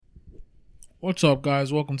What's up,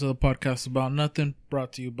 guys? Welcome to the podcast About Nothing,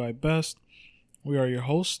 brought to you by Best. We are your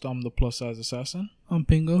host. I'm the plus size assassin. I'm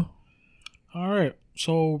Pingo. All right,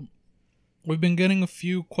 so we've been getting a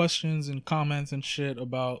few questions and comments and shit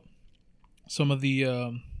about some of the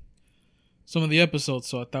episodes,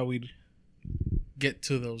 so I thought we'd get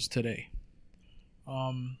to those today.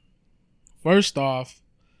 First off,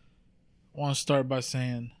 I want to start by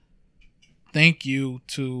saying thank you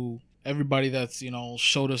to everybody that's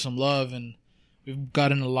showed us some love, and we've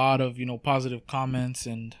gotten a lot of positive comments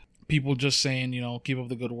and people just saying keep up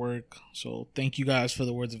the good work. So thank you guys for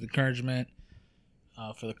the words of encouragement,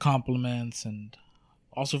 for the compliments, and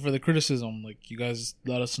also for the criticism. Like, you guys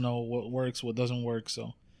let us know what works, what doesn't work.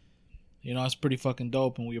 So it's pretty fucking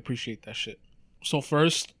dope, and we appreciate that shit. So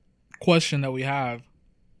first question that we have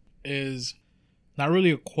is not really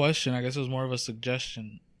a question. I guess it was more of a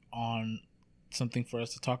suggestion on something for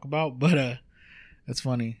us to talk about, but it's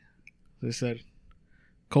funny. They said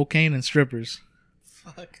cocaine and strippers.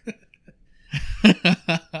 Fuck.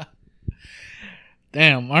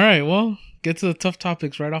 Damn. All right, well, get to the tough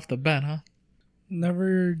topics right off the bat, huh?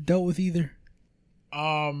 Never dealt with either.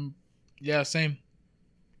 Yeah, same.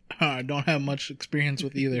 I don't have much experience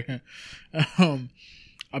with either.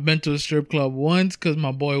 I've been to a strip club once because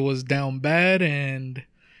my boy was down bad and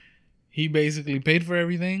he basically paid for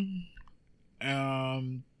everything.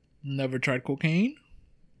 Never tried cocaine.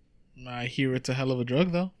 I hear it's a hell of a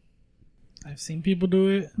drug, though. I've seen people do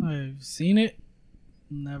it. I've seen it.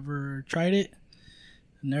 Never tried it.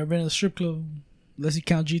 Never been to a strip club. Unless you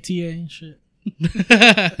count GTA and shit.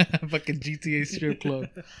 Fucking GTA strip club.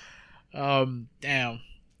 Damn.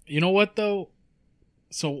 You know what, though?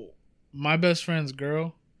 So, my best friend's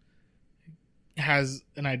girl has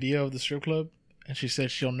an idea of the strip club, and she said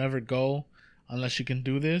she'll never go unless she can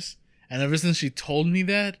do this. And ever since she told me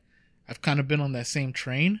that, I've kind of been on that same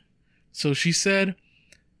train. So she said,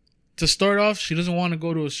 to start off, she doesn't want to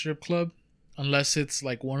go to a strip club unless it's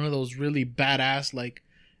like one of those really badass, like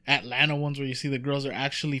Atlanta ones where you see the girls are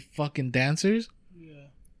actually fucking dancers. Yeah.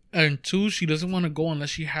 And two, she doesn't want to go unless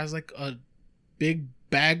she has like a big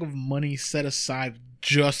bag of money set aside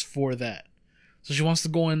just for that. So she wants to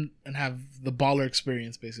go in and have the baller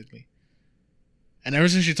experience, basically. And ever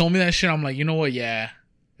since she told me that shit, I'm like, you know what? Yeah.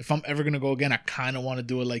 If I'm ever going to go again, I kind of want to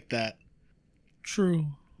do it like that. True.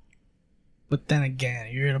 But then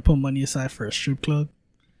again, you're going to put money aside for a strip club?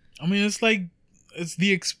 I mean, it's like, it's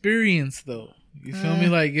the experience, though. You feel me?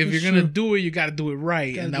 Like, if you're going to do it, you got to do it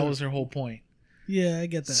right. And that was her whole point. Yeah, I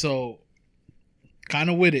get that. So, kind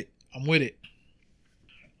of with it. I'm with it.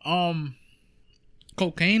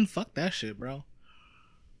 Cocaine? Fuck that shit, bro.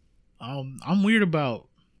 I'm weird about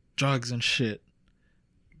drugs and shit.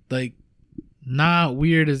 Like, not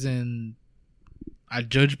weird as in I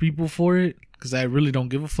judge people for it, because I really don't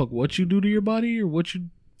give a fuck what you do to your body or what you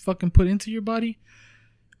fucking put into your body.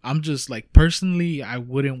 I'm just like, personally, I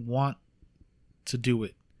wouldn't want to do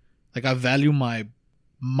it. Like, I value my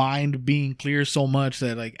mind being clear so much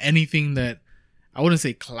that like anything that, I wouldn't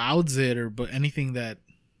say clouds it, but anything that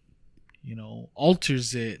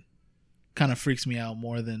alters it kind of freaks me out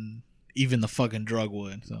more than even the fucking drug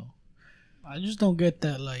would. So I just don't get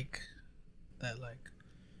that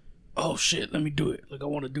oh shit, let me do it. Like, I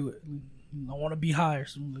want to do it. I want to be high or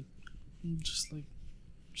something. Like, I'm just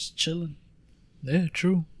chilling. Yeah,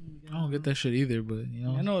 true. I don't get that shit either, but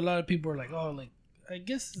I know a lot of people are like, oh, like, I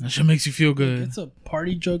guess that shit makes you feel good. Like, it's a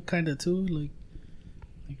party drug kind of too. Like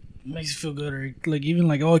it makes you feel good, or like even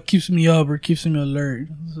like, oh, it keeps me up or keeps me alert.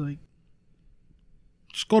 It's like,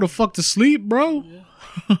 just go to fuck to sleep, bro.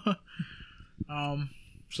 Yeah.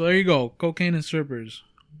 So there you go, cocaine and strippers.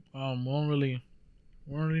 We don't really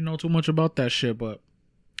know too much about that shit, but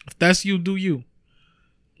if that's you, do you.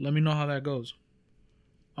 Let me know how that goes.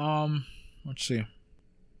 Let's see.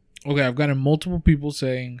 Okay, I've gotten multiple people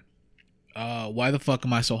saying, why the fuck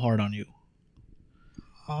am I so hard on you?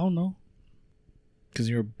 I don't know. Because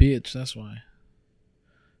you're a bitch, that's why.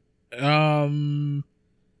 I don't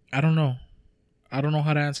know. I don't know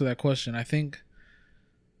how to answer that question. I don't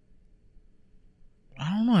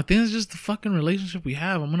know. I think it's just the fucking relationship we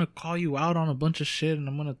have. I'm going to call you out on a bunch of shit and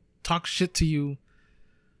I'm going to talk shit to you.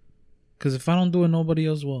 Because if I don't do it, nobody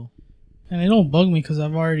else will. And it don't bug me because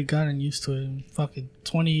I've already gotten used to it in fucking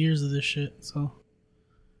 20 years of this shit, so.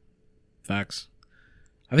 Facts.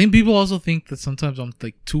 I think people also think that sometimes I'm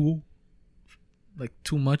too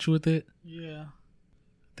much with it. Yeah. I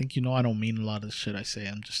think I don't mean a lot of the shit I say.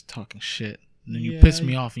 I'm just talking shit. And then you piss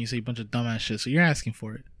me off and you say a bunch of dumbass shit. So you're asking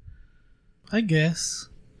for it. I guess.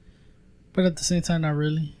 But at the same time, not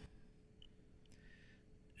really.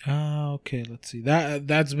 Okay, let's see.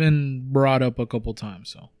 That's been brought up a couple times.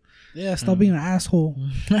 So Yeah, stop being an asshole.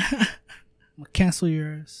 I'll cancel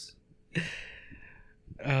your ass.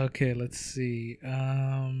 Okay, let's see.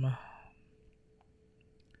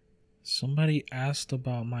 Somebody asked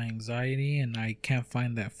about my anxiety, and I can't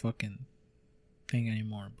find that fucking thing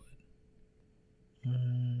anymore. But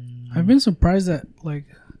I've been surprised at like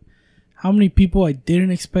how many people I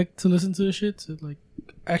didn't expect to listen to this shit to like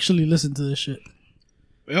actually listen to this shit.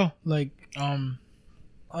 yeah, Like,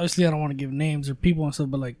 obviously I don't want to give names or people and stuff,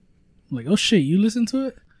 but like, oh shit, you listen to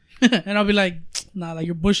it? And I'll be like, nah, like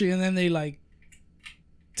you're bullshit. And then they like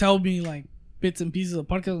tell me like bits and pieces of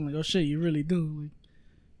the podcast. I'm like, oh shit, you really do. Like,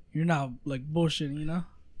 you're not like bullshitting, you know?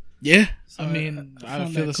 yeah. So I mean, I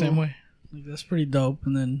found feel that the same cool. way. Like that's pretty dope.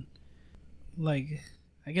 And then like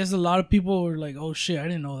I guess a lot of people were like, oh shit, I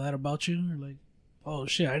didn't know that about you. Or like, oh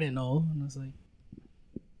shit, I didn't know. And it's like,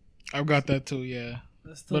 I've got that too, yeah.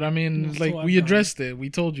 that's still, But I mean, that's like still we I've done. addressed it. We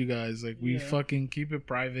told you guys, like we Yeah. fucking keep it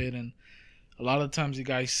private, and a lot of times you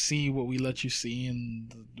guys see what we let you see,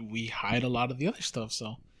 and we hide a lot of the other stuff.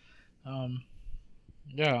 So,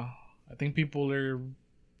 yeah, I think people are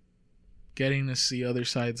getting to see other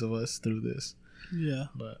sides of us through this. Yeah.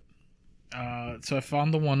 But so I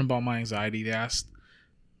found the one about my anxiety. They asked,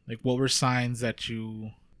 like, what were signs that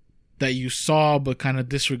you saw but kind of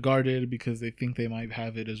disregarded because they think they might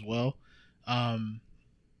have it as well.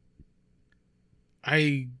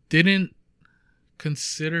 I didn't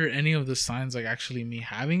consider any of the signs like actually me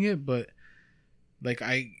having it, but like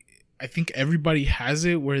I think everybody has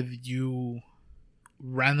it where you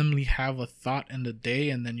randomly have a thought in the day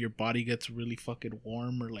and then your body gets really fucking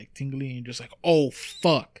warm or like tingly and you're just like, oh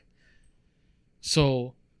fuck.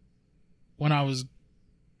 So when I was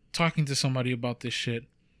talking to somebody about this shit,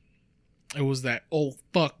 it was that oh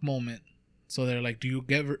fuck moment. So they're like, do you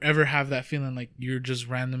ever have that feeling like you're just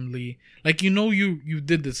randomly, like, you know, you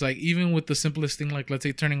did this, like even with the simplest thing, like let's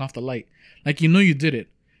say turning off the light, like, you know, you did it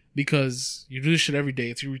because you do this shit every day.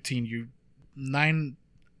 It's your routine. 10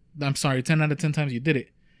 out of 10 times you did it.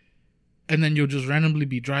 And then you'll just randomly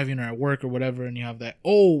be driving or at work or whatever. And you have that,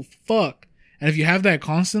 oh fuck. And if you have that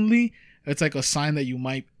constantly, it's like a sign that you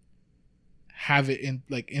might have it in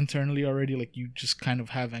like internally already. Like you just kind of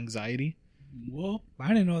have anxiety. Well, I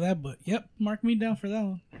didn't know that, but yep, mark me down for that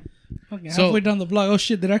one. Okay, So- halfway down the block. Oh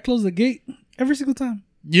shit, did I close the gate? Every single time.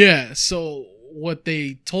 Yeah. So what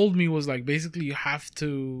they told me was like, basically you have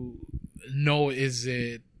to know, is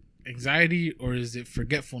it anxiety or is it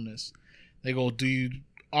forgetfulness? They go, do you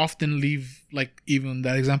often leave, like even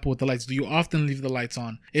that example with the lights, do you often leave the lights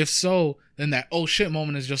on? If so, then that oh shit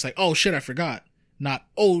moment is just like, oh shit, I forgot. Not,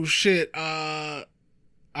 oh shit, I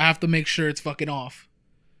have to make sure it's fucking off.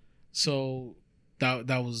 So that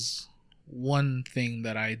was one thing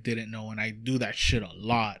that I didn't know, and I do that shit a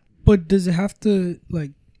lot. But does it have to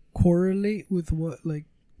like correlate with what like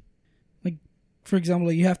for example,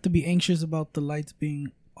 like you have to be anxious about the lights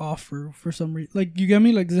being off or for some reason? Like you get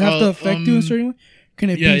me? Like does it have to affect you in a certain way? Can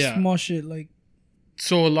it be small shit like?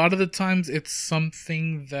 So a lot of the times it's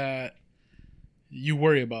something that you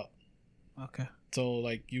worry about. Okay. So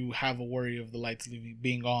like you have a worry of the lights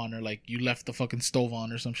being on, or like you left the fucking stove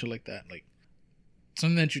on or some shit like that. Like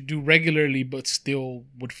something that you do regularly but still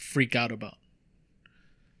would freak out about.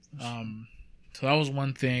 So that was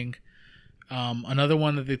one thing. Another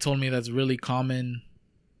one that they told me that's really common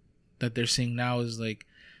that they're seeing now is like,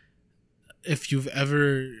 if you've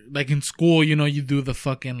ever, like in school, you know, you do the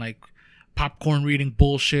fucking like popcorn reading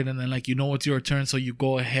bullshit, and then like, you know, it's your turn, so you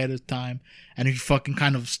go ahead of time and you fucking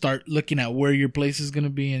kind of start looking at where your place is gonna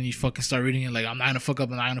be, and you fucking start reading it like, I'm not gonna fuck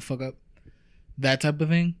up, that type of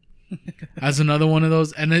thing. As another one of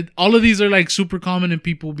those. And all of these are like super common in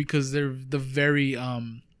people because they're the very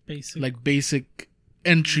basic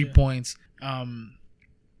entry points.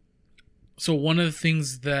 So one of the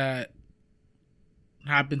things that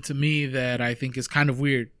happened to me that I think is kind of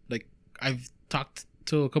weird, like I've talked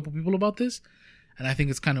to a couple people about this and I think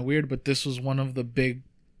it's kind of weird, but this was one of the big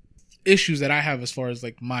issues that I have as far as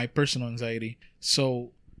like my personal anxiety.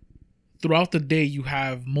 So throughout the day you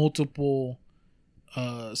have multiple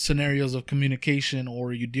scenarios of communication,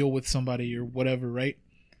 or you deal with somebody or whatever, right?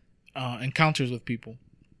 Encounters with people.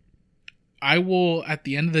 I will, at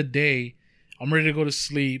the end of the day, I'm ready to go to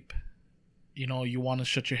sleep. You know, you want to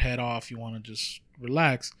shut your head off. You want to just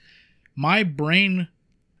relax. My brain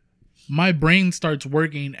starts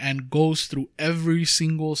working and goes through every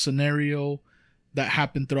single scenario that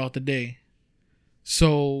happened throughout the day.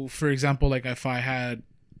 So, for example, like if I had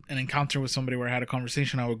an encounter with somebody where I had a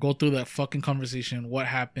conversation, I would go through that fucking conversation, what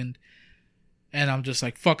happened, and I'm just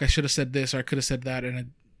like, fuck, I should have said this or I could have said that.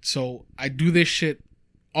 And so I do this shit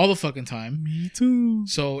all the fucking time. Me too.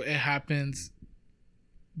 So it happens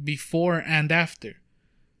before and after.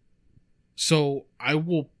 So I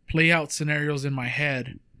will play out scenarios in my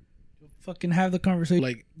head. Fucking have the conversation.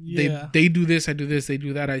 Like they do this, I do this, they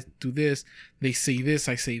do that, I do this, they say this,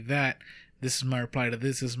 I say that. This is my reply to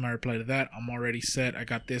this is my reply to that. I'm already set. I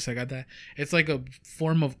got this, I got that. It's like a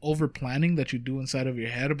form of over planning that you do inside of your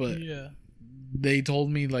head, but they told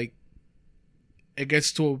me like it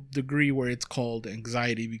gets to a degree where it's called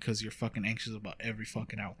anxiety because you're fucking anxious about every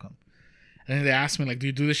fucking outcome. And then they asked me like, do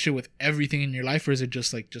you do this shit with everything in your life, or is it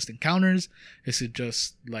just like just encounters? Is it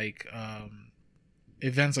just like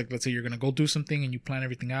events, like let's say you're gonna go do something and you plan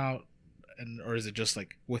everything out, and or is it just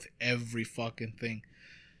like with every fucking thing?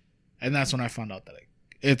 And that's when I found out that like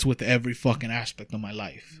it's with every fucking aspect of my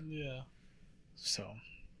life. Yeah. So,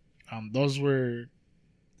 those were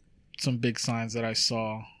some big signs that I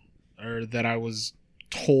saw, or that I was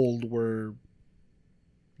told were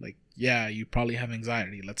like, yeah, you probably have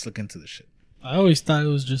anxiety. Let's look into this shit. I always thought it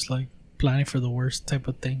was just like planning for the worst type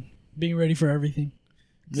of thing, being ready for everything.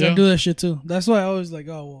 Cause I do that shit too. That's why I always like,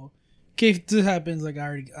 oh well, in case this happens, like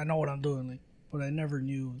I know what I'm doing. Like, what I never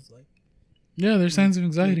knew was like, yeah, there's signs of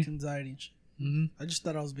anxiety. Anxiety and shit. Mm-hmm. I just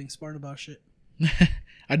thought I was being smart about shit.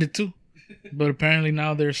 I did too, but apparently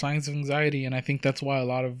now there's signs of anxiety, and I think that's why a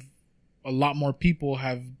lot more people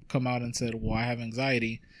have come out and said, well, I have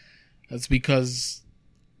anxiety. That's because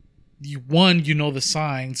you know the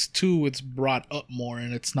signs. Two, it's brought up more,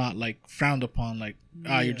 and it's not like frowned upon, like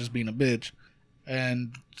you're just being a bitch.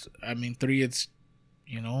 And I mean, three, it's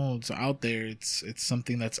it's out there. It's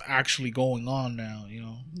something that's actually going on now.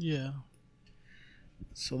 Yeah.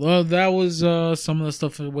 So that was some of the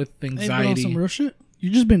stuff with anxiety. Hey, bro, some real shit.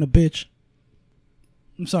 You're just being a bitch.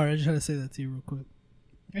 I'm sorry, I just had to say that to you real quick.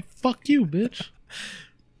 Hey, fuck you, bitch.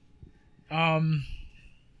 Damn,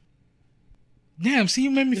 see,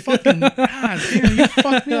 you made me fucking. God damn, you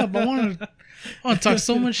fucked me up. I want to talk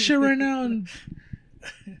so much shit right now. And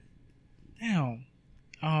damn.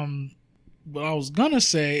 What I was gonna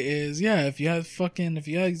say is, yeah, if you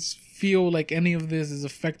guys feel like any of this is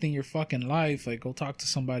affecting your fucking life, like go talk to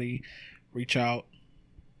somebody, reach out,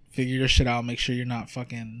 figure your shit out, make sure you're not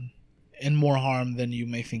fucking in more harm than you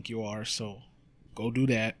may think you are. So go do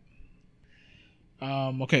that.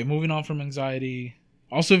 Okay, moving on from anxiety.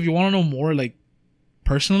 Also, if you want to know more, like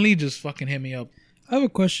personally, just fucking hit me up. I have a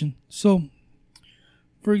question. So,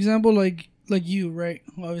 for example, like you, right?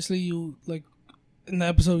 Obviously, you like in the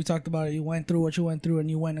episode we talked about it. You went through what you went through, and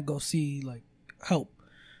you went to go see like help.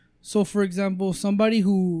 So, for example, somebody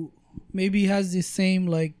who maybe has the same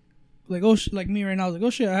like like me right now, like,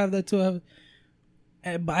 oh shit, I have that too.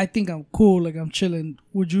 But I think I'm cool, like I'm chilling.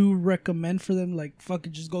 Would you recommend for them like fuck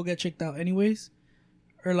it, just go get checked out anyways,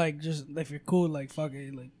 or like just if you're cool, like fuck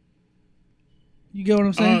it, like you get what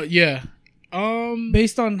I'm saying? Yeah.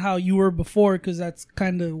 Based on how you were before, because that's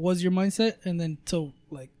kind of was your mindset, and then to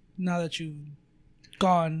like now that you've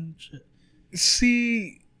gone. Shit.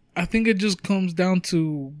 See, I think it just comes down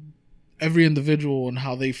to every individual and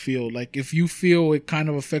how they feel. Like if you feel it kind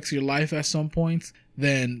of affects your life at some points,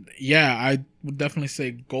 then yeah, I would definitely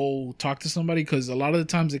say go talk to somebody, because a lot of the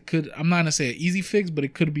times it could, I'm not gonna say an easy fix, but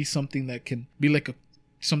it could be something that can be like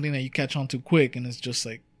something that you catch on to quick, and it's just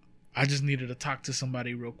like, I just needed to talk to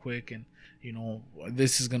somebody real quick, and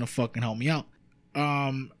this is gonna fucking help me out.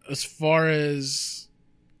 As far as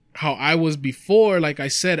how I was before, like I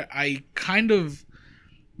said, I kind of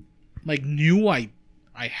like knew I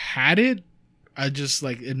had it. I just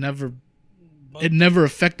like it never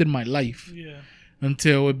affected my life. Yeah.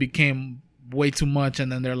 Until it became way too much,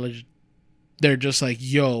 and then they're just like,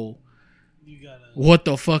 yo, what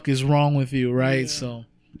the fuck is wrong with you, right? Yeah. So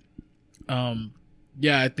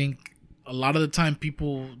yeah, I think a lot of the time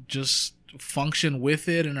people just function with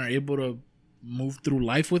it and are able to move through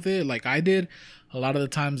life with it like I did. A lot of the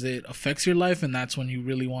times it affects your life, and that's when you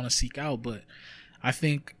really want to seek out. But I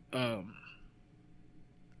think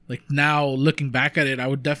like now looking back at it, I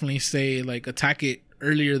would definitely say like attack it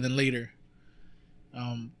earlier than later.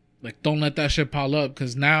 Like don't let that shit pile up,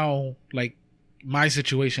 because now like my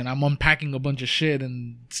situation, I'm unpacking a bunch of shit,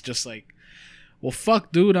 and it's just like, well,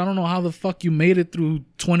 fuck, dude, I don't know how the fuck you made it through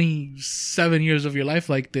 27 years of your life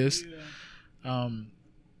like this. Yeah.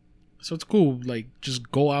 So it's cool. Like,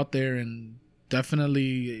 just go out there and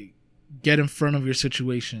definitely get in front of your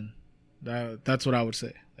situation. That's what I would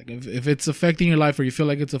say. Like, if it's affecting your life, or you feel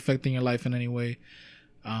like it's affecting your life in any way,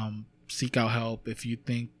 seek out help. If you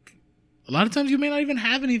think, a lot of times you may not even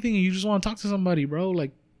have anything and you just want to talk to somebody, bro.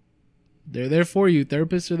 Like, they're there for you.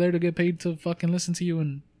 Therapists are there to get paid to fucking listen to you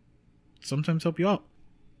and sometimes help you out.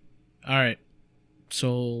 All right.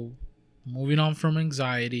 So, moving on from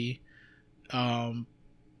anxiety,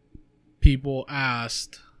 people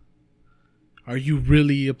asked, "Are you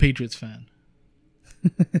really a Patriots fan?"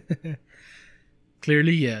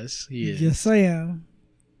 Clearly, yes, he is. Yes, I am.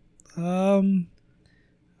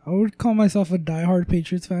 I would call myself a diehard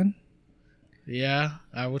Patriots fan. Yeah,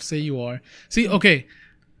 I would say you are. See, okay,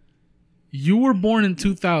 you were born in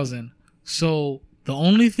 2000, so the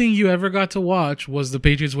only thing you ever got to watch was the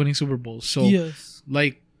Patriots winning Super Bowls. So, Yes.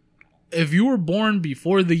 like, if you were born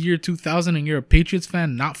before the year 2000 and you're a Patriots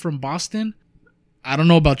fan, not from Boston, I don't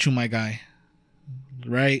know about you, my guy.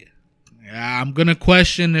 Right? Yeah, I'm gonna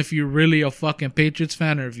question if you're really a fucking Patriots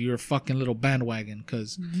fan or if you're a fucking little bandwagon.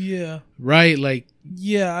 Cause, Yeah. right, like,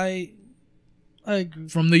 Yeah, I agree.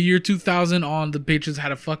 from the year 2000 on, the Patriots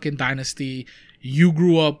had a fucking dynasty. You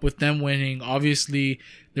grew up with them winning. Obviously,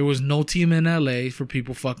 there was no team in LA for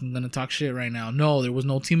people fucking gonna talk shit right now. No, there was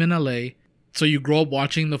no team in LA. So you grow up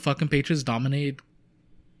watching the fucking Patriots dominate.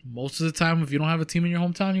 Most of the time, if you don't have a team in your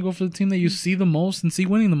hometown, you go for the team that you see the most and see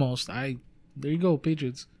winning the most. There you go,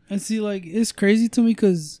 Patriots. And see, like, it's crazy to me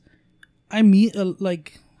because I meet,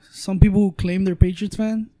 like, some people who claim they're Patriots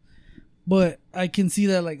fan, but I can see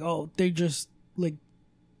that, like, oh, they just, like,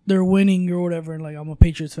 they're winning or whatever, and, like, I'm a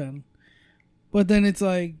Patriots fan. But then it's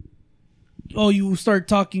like, oh, you start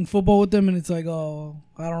talking football with them, and it's like, oh,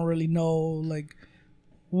 I don't really know, like,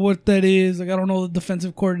 what that is. Like, I don't know the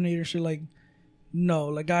defensive coordinator shit. Like, no,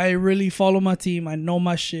 like, I really follow my team. I know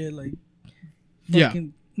my shit. Like, fucking,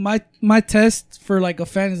 yeah. My test for, like, a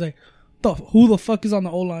fan is like, who the fuck is on the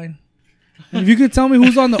O-line? And if you could tell me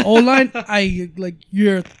who's on the O-line,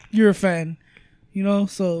 you're a fan, you know?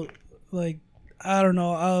 So, like, I don't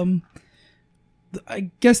know. I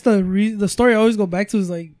guess the story I always go back to is,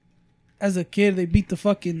 like, as a kid, they beat the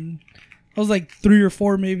fucking, I was like 3 or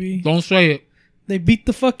 4 maybe. Don't say it. They beat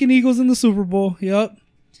the fucking Eagles in the Super Bowl. Yep.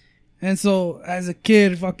 And so, as a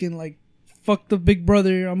kid, fucking, like, fuck the big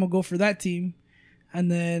brother. I'm going to go for that team. And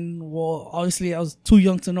then, well, obviously, I was too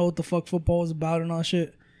young to know what the fuck football was about and all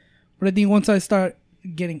shit. But I think once I start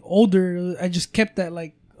getting older, I just kept that,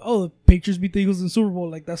 like, oh, the Patriots beat the Eagles in the Super Bowl.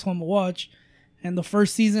 Like, that's what I'm going to watch. And the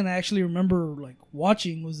first season I actually remember, like,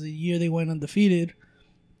 watching was the year they went undefeated.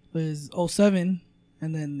 It was 2007.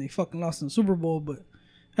 And then they fucking lost in the Super Bowl. But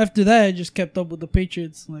after that, I just kept up with the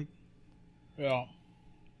Patriots. Like, yeah.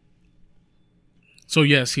 So,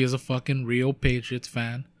 yes, he is a fucking real Patriots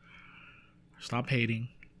fan. Stop hating.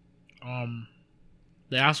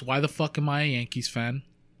 They asked, why the fuck am I a Yankees fan?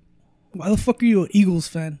 Why the fuck are you an Eagles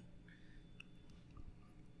fan?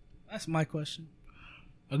 That's my question.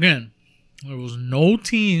 Again, there was no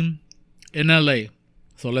team in LA.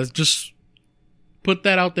 So let's just put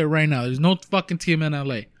that out there right now. There's no fucking team in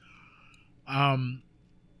LA.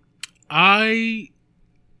 I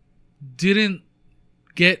didn't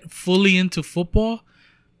get fully into football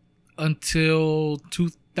until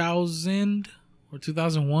 2000 or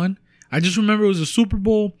 2001. I just remember it was a Super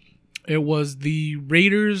Bowl. It was the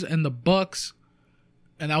Raiders and the Bucks,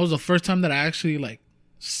 and that was the first time that I actually, like,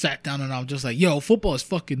 sat down and I was just like, yo, football is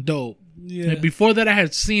fucking dope. Yeah. And before that, I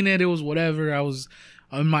had seen it. It was whatever. I was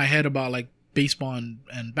in my head about, like, baseball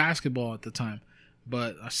and basketball at the time.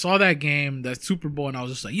 But I saw that game, that Super Bowl, and I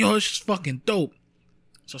was just like, yo, it's just fucking dope.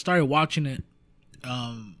 So I started watching it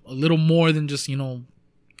a little more than just, you know,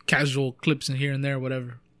 casual clips in here and there,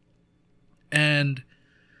 whatever. And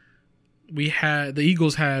the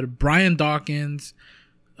Eagles had Brian Dawkins,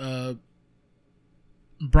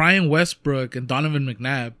 Brian Westbrook, and Donovan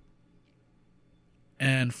McNabb.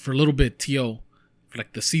 And for a little bit, T.O., for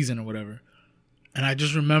like the season or whatever. And I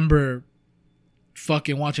just remember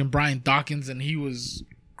fucking watching Brian Dawkins, and he was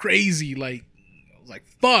crazy. Like, I was like,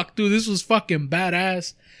 fuck, dude, this was fucking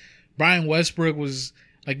badass. Brian Westbrook was,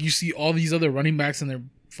 like, you see all these other running backs and they're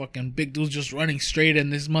fucking big dudes just running straight,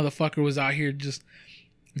 and this motherfucker was out here just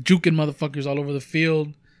juking motherfuckers all over the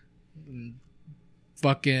field. And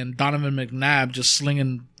fucking Donovan McNabb just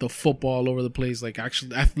slinging the football all over the place, like,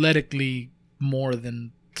 actually athletically more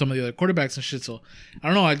than some of the other quarterbacks and shit. So I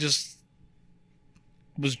don't know, I just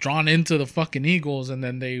was drawn into the fucking Eagles, and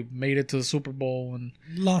then they made it to the Super Bowl and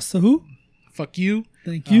lost to who? Fuck you.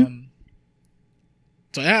 Thank you.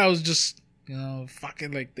 So yeah, I was just, you know,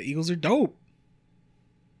 fucking, like, the Eagles are dope.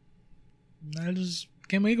 And I just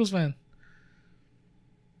became an Eagles fan.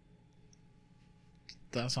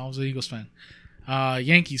 That's how I was an Eagles fan.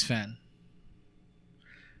 Yankees fan.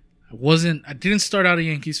 I didn't start out a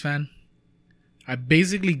Yankees fan. I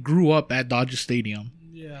basically grew up at Dodger Stadium.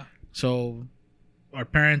 Yeah. So our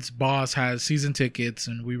parents' boss has season tickets,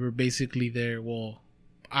 and we were basically there. Well,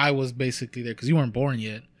 I was basically there because you weren't born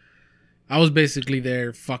yet. I was basically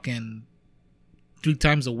there fucking 3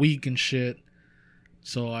 times a week and shit.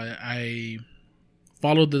 So I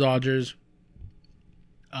followed the Dodgers.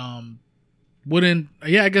 wouldn't.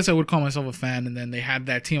 Yeah, I guess I would call myself a fan. And then they had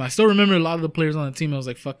that team. I still remember a lot of the players on the team. It was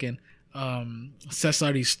like fucking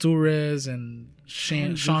Cesar Izturis and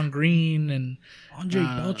Sean Green and Andre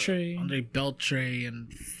Beltre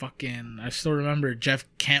and fucking. I still remember Jeff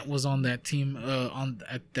Kent was on that team.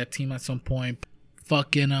 At that team at some point.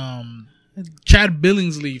 Fucking Chad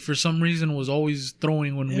Billingsley for some reason was always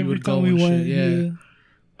throwing when we would go and shit. Yeah.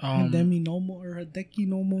 Hideki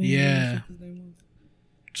Nomo. Yeah.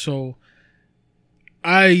 So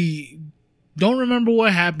I don't remember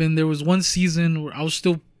what happened. There was one season where I was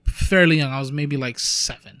still fairly young. I was maybe like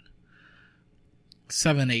 7,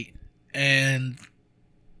 8, and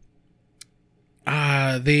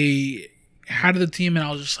they had the team, and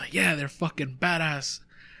I was just like, yeah, they're fucking badass,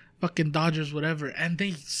 fucking Dodgers, whatever, and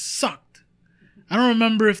they sucked. I don't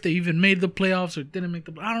remember if they even made the playoffs or didn't make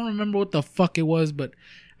the. I don't remember what the fuck it was, but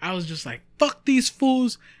I was just like, fuck these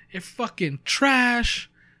fools. They're fucking trash.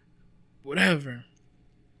 Whatever.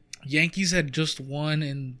 Yankees had just won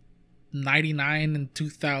in 99 and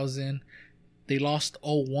 2000. They lost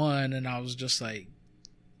 0-1, and I was just like,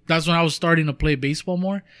 that's when I was starting to play baseball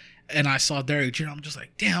more. And I saw Derek Jeter. I'm just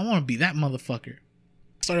like, damn, I want to be that motherfucker.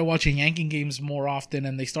 Started watching Yankee games more often,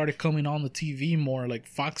 and they started coming on the TV more, like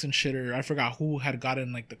Fox and shit, or I forgot who had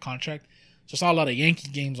gotten like the contract. So I saw a lot of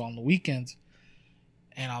Yankee games on the weekends.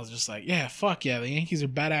 And I was just like, yeah, fuck yeah, the Yankees are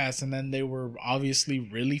badass. And then they were obviously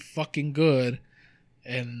really fucking good.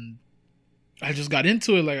 And I just got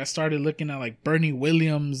into it. Like, I started looking at, like, Bernie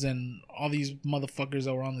Williams and all these motherfuckers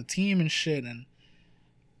that were on the team and shit. And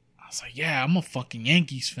I was like, yeah, I'm a fucking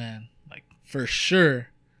Yankees fan. Like, for sure.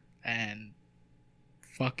 And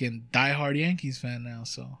fucking diehard Yankees fan now.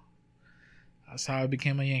 So that's how I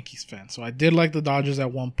became a Yankees fan. So I did like the Dodgers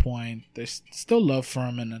at one point. There's still love for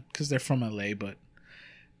them because they're from LA, but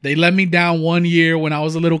they let me down one year when I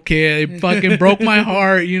was a little kid. It fucking broke my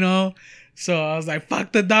heart, you know? So I was like,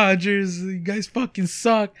 fuck the Dodgers. You guys fucking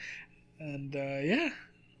suck. And, yeah.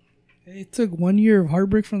 It took 1 year of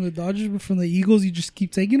heartbreak from the Dodgers, but from the Eagles, you just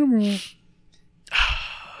keep taking them, or what?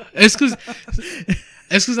 It's because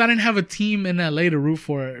I didn't have a team in LA to root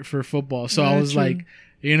for football. So I was like,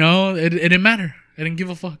 you know, it didn't matter. I didn't give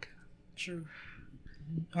a fuck. True.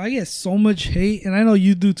 I get so much hate, and I know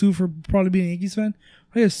you do too, for probably being a Yankees fan.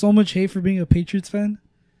 I get so much hate for being a Patriots fan.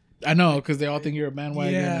 I know, because they all think you're a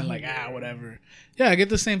bandwagon and like, whatever. Yeah, I get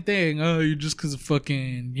the same thing. Oh, you're just because the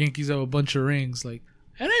fucking Yankees have a bunch of rings. Like,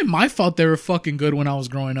 it ain't my fault they were fucking good when I was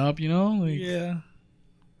growing up, you know? Like, yeah.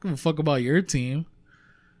 Give a fuck about your team.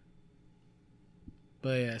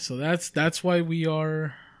 But yeah, so that's why we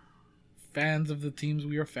are fans of the teams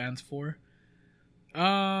we are fans for.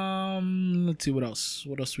 Let's see what else.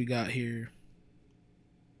 What else we got here?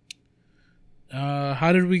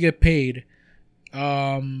 How did we get paid?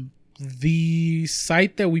 The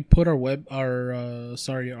site that we put our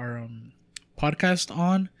podcast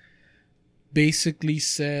on basically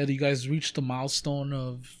said you guys reached the milestone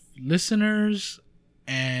of listeners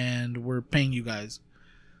and we're paying you guys.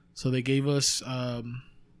 So they gave us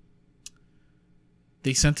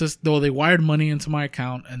they sent us, though, they wired money into my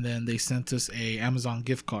account, and then they sent us a Amazon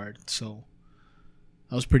gift card. So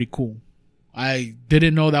that was pretty cool. I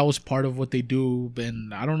didn't know that was part of what they do,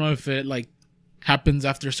 and I don't know if it like happens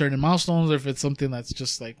after certain milestones or if it's something that's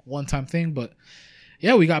just like one-time thing. But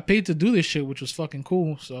yeah, we got paid to do this shit, which was fucking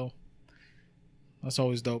cool. So that's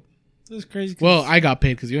always dope. It was crazy. Well, I got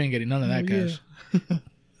paid because you ain't getting none of that cash.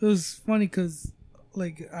 It was funny because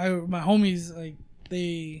like my homies, like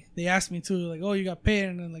they asked me too, like, oh, you got paid,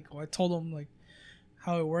 and then like I told them like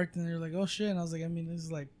how it worked, and they were like, oh shit, and I was like, I mean, this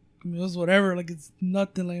is like, I mean, it was whatever, like it's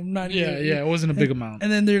nothing, like I'm not even, it wasn't a big amount.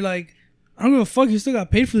 And then they're like, I don't give a fuck, you still got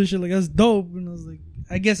paid for this shit, like that's dope. And I was like,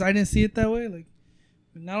 I guess I didn't see it that way, like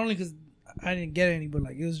not only because I didn't get any, but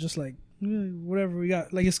like it was just like, whatever we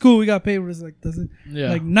got, like it's cool, we got paid, but it's like, does it?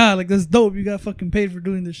 Yeah. Like nah, like that's dope. You got fucking paid for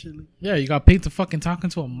doing this shit. Like, yeah, you got paid to fucking talk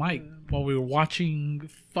into a mic while we were watching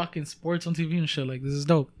fucking sports on TV and shit. Like this is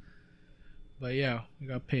dope. But yeah, we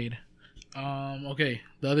got paid. Okay.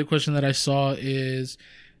 The other question that I saw is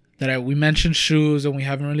that we mentioned shoes and we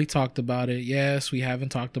haven't really talked about it. Yes, we haven't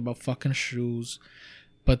talked about fucking shoes,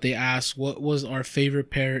 but they asked what was our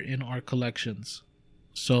favorite pair in our collections.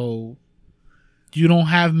 So you don't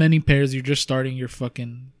have many pairs. You're just starting your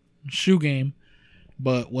fucking shoe game.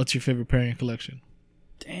 But what's your favorite pair in your collection?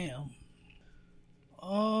 Damn.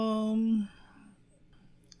 I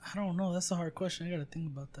don't know. That's a hard question. I gotta think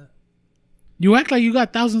about that. You act like you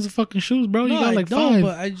got thousands of fucking shoes, bro. No, you got like I don't, 5.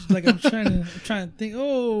 But I just like I'm trying to think.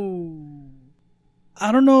 Oh,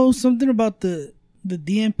 I don't know, something about the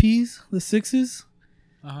DMPs, the 6s,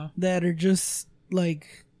 that are just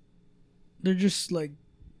like, they're just like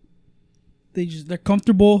they're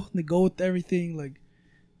comfortable. They go with everything. Like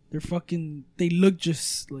they look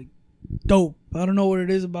just like dope. I don't know what it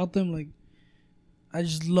is about them. Like I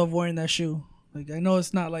just love wearing that shoe. Like I know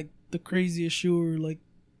it's not like the craziest shoe or like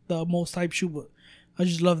the most hype shoe, but I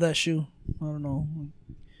just love that shoe. I don't know.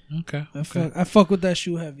 Okay. I fuck with that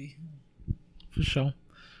shoe heavy. For sure.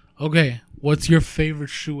 Okay, what's your favorite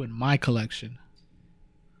shoe in my collection?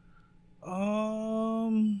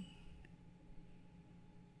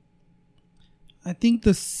 I think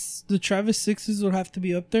the Travis Sixes would have to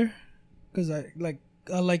be up there because I like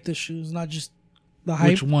the shoes, not just the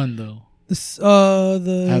hype. Which one though?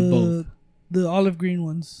 The have both. The olive green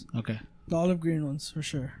ones. Okay. The olive green ones for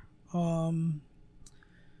sure. I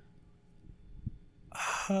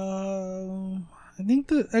think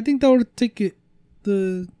that would take it.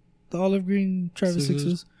 The olive green Travis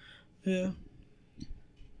Sixes. Yeah.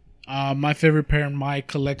 My favorite pair in my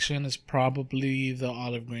collection is probably the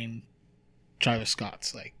olive green Travis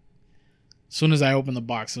Scotts. Like, as soon as I opened the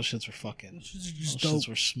box, those shits were fucking. Those shits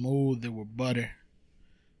were smooth. They were butter.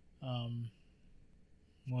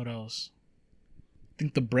 What else? I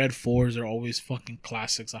think the Bread 4s are always fucking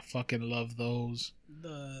classics. I fucking love those.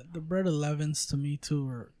 The Bread 11s to me too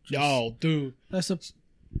are. Yo, dude.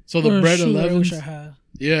 So the Bread 11s. I wish I had.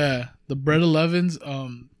 Yeah, the Bread 11s.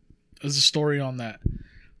 There's a story on that.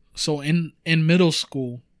 So in middle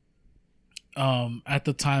school, at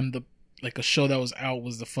the time, a show that was out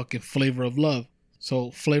was the fucking Flavor of Love.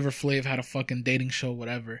 So Flavor Flav had a fucking dating show,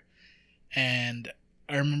 whatever. And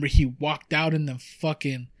I remember he walked out in them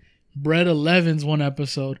fucking Bread 11s one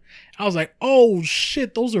episode. I was like, oh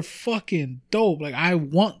shit, those are fucking dope. Like, I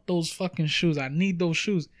want those fucking shoes. I need those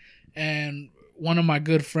shoes. And one of my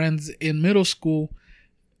good friends in middle school,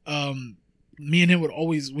 me and him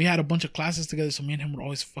we had a bunch of classes together, so me and him would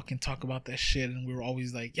always fucking talk about that shit, and we were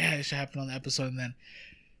always like, yeah, it should happen on the episode. And then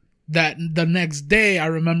the next day, I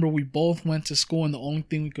remember we both went to school, and the only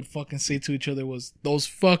thing we could fucking say to each other was those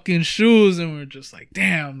fucking shoes, and we were just like,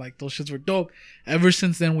 damn, like, those shits were dope. Ever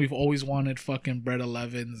since then, we've always wanted fucking Bread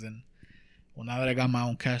 11s, and well, now that I got my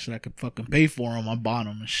own cash that I could fucking pay for them, I bought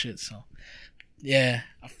them and shit. So yeah,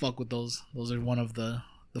 I fuck with those. Those are one of the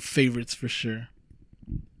favorites for sure.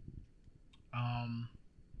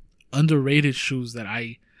 Underrated shoes that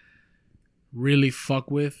I really fuck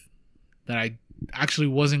with, that I actually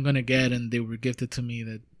wasn't gonna get and they were gifted to me,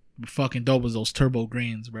 that were fucking dope, was those Turbo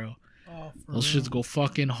Greens, bro. Those shits go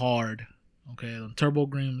fucking hard. Okay, the Turbo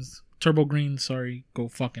Greens, go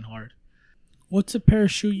fucking hard. What's a pair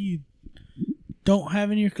of shoe you don't have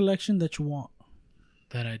in your collection that you want?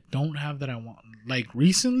 That I don't have that I want, like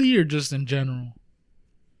recently or just in general?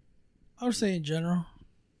 I would say in general.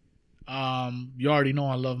 You already know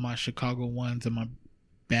I love my Chicago ones and my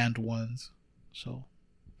band ones, so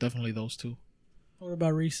definitely those two. What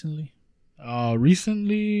about recently?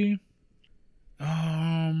 Recently,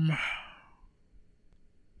 I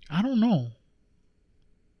don't know.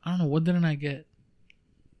 What didn't I get?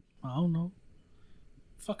 I don't know.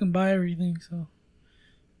 Fucking buy everything, so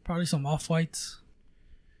probably some Off-Whites.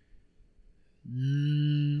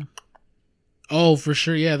 Oh, for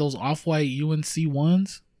sure, yeah, those Off-White UNC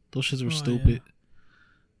ones. Those shits were stupid. Yeah.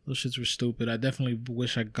 Those shits were stupid. I definitely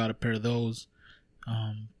wish I got a pair of those.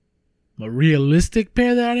 A realistic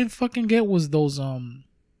pair that I didn't fucking get was those the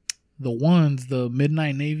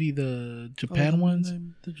Midnight Navy, the Japan ones.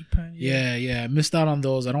 The Japan, yeah. I missed out on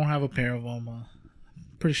those. I don't have a pair of them.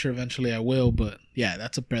 Pretty sure eventually I will, but yeah,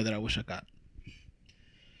 that's a pair that I wish I got.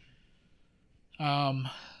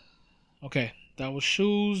 Okay, that was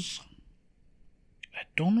shoes. I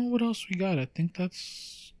don't know what else we got. I think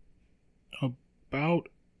that's about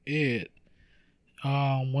it.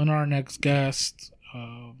 When our next guest,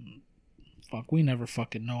 we never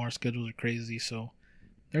fucking know. Our schedules are crazy, so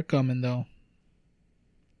they're coming though.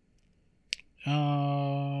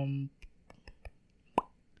 I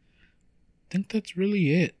think that's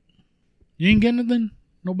really it. You ain't getting anything?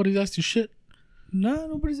 Nobody's asked you shit? Nah,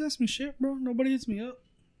 nobody's asked me shit, bro. Nobody hits me up.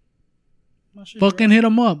 Fucking hit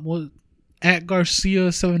him up. At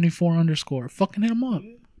Garcia74_. Fucking hit him up.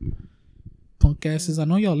 Yeah. Punk asses, I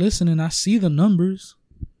know y'all listening. I see the numbers.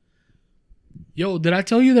 Yo, did I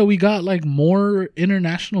tell you that we got like more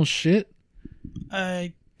international shit?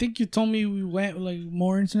 I think you told me we went like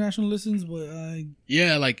more international listens, but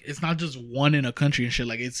yeah, like it's not just one in a country and shit.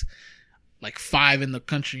 Like it's like 5 in the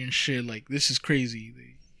country and shit. Like this is crazy.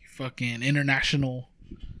 The fucking international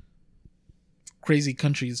crazy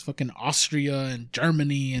countries, fucking Austria and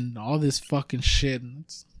Germany and all this fucking shit. And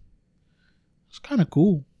it's kind of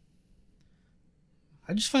cool.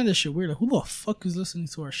 I just find that shit weird. Like, who the fuck is listening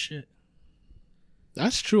to our shit?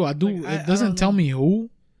 That's true. I do. Like, it doesn't tell me who.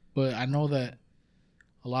 but I know that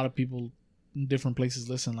a lot of people in different places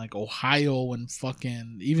listen, like Ohio and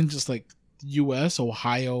fucking even just like U.S.,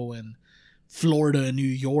 Ohio and Florida and New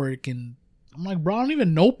York, and I'm like, bro, I don't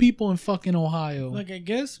even know people in fucking Ohio. Like, I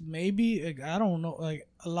guess maybe, like, I don't know. Like,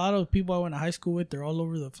 a lot of people I went to high school with, they're all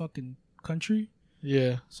over the fucking country.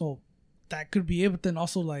 Yeah. So that could be it. But then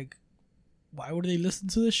also, like, why would they listen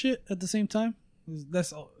to this shit at the same time?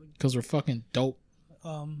 That's all. Because we're fucking dope.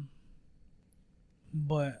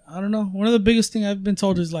 But I don't know. One of the biggest thing I've been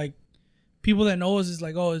told is, like, people that know us is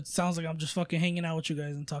like, oh, it sounds like I'm just fucking hanging out with you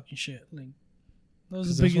guys and talking shit. Like, that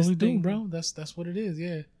was the biggest thing, bro. That's what it is.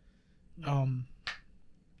 Yeah.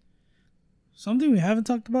 Something we haven't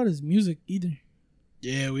talked about is music either.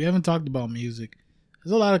 Yeah, we haven't talked about music.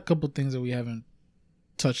 There's a couple things that we haven't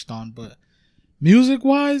touched on, but music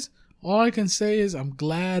wise, all I can say is I'm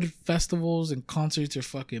glad festivals and concerts are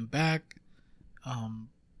fucking back.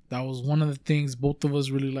 That was one of the things both of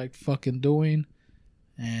us really liked fucking doing,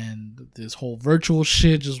 and this whole virtual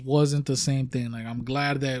shit just wasn't the same thing. Like, I'm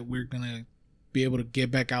glad that we're gonna be able to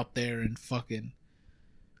get back out there and fucking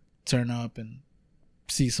turn up and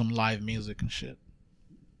see some live music and shit.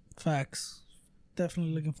 Facts.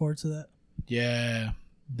 Definitely looking forward to that. Yeah,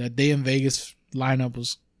 that Day in Vegas lineup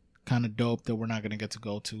was kind of dope that we're not gonna get to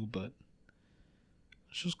go to, but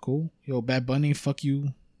it's just cool. Yo, Bad Bunny, fuck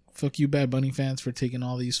you Bad Bunny fans for taking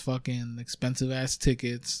all these fucking expensive ass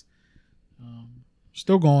tickets.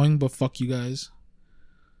 Still going, but fuck you guys.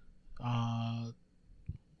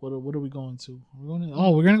 What are we going to?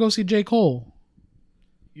 We're gonna go see J. Cole.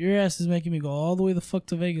 Your ass is making me go all the way the fuck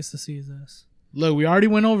to Vegas to see his ass. Look, we already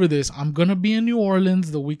went over this. I'm gonna be in New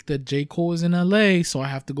Orleans the week that J. Cole is in LA, so I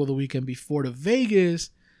have to go the weekend before to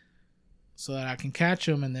Vegas so that I can catch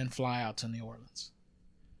him and then fly out to New Orleans.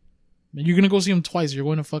 And you're gonna go see him twice. You're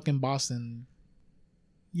going to fucking Boston.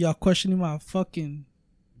 Y'all questioning my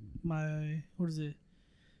what is it?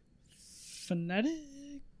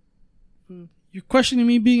 Fanatic? You're questioning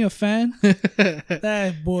me being a fan?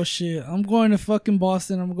 That bullshit. I'm going to fucking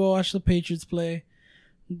Boston. I'm going to go watch the Patriots play.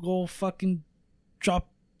 Go fucking drop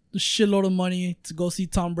a shitload of money to go see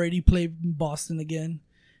Tom Brady play in Boston again.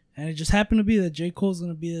 And it just happened to be that J. Cole's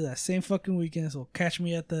going to be there that same fucking weekend. So catch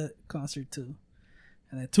me at the concert too.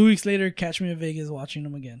 And then 2 weeks later, catch me in Vegas watching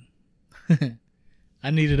him again. I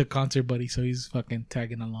needed a concert buddy, so he's fucking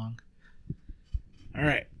tagging along. All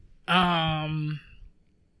right. I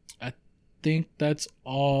think that's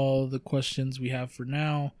all the questions we have for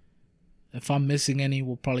now. If I'm missing any,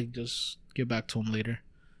 we'll probably just get back to them later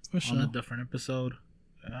on a different episode.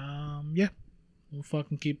 Yeah, we'll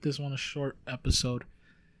fucking keep this one a short episode.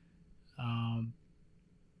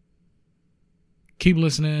 Keep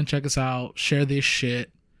listening, check us out, share this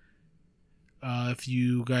shit. If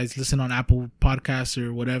you guys listen on Apple Podcasts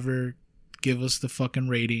or whatever, give us the fucking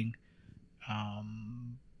rating.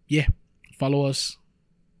 Yeah, follow us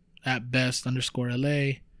at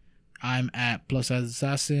best_LA. I'm at +size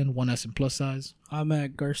assassin, 1S and plus size. I'm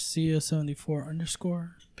at Garcia74_.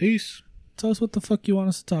 Peace. Tell us what the fuck you want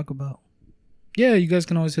us to talk about. Yeah, you guys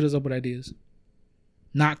can always hit us up with ideas.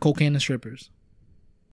 Not cocaine and strippers.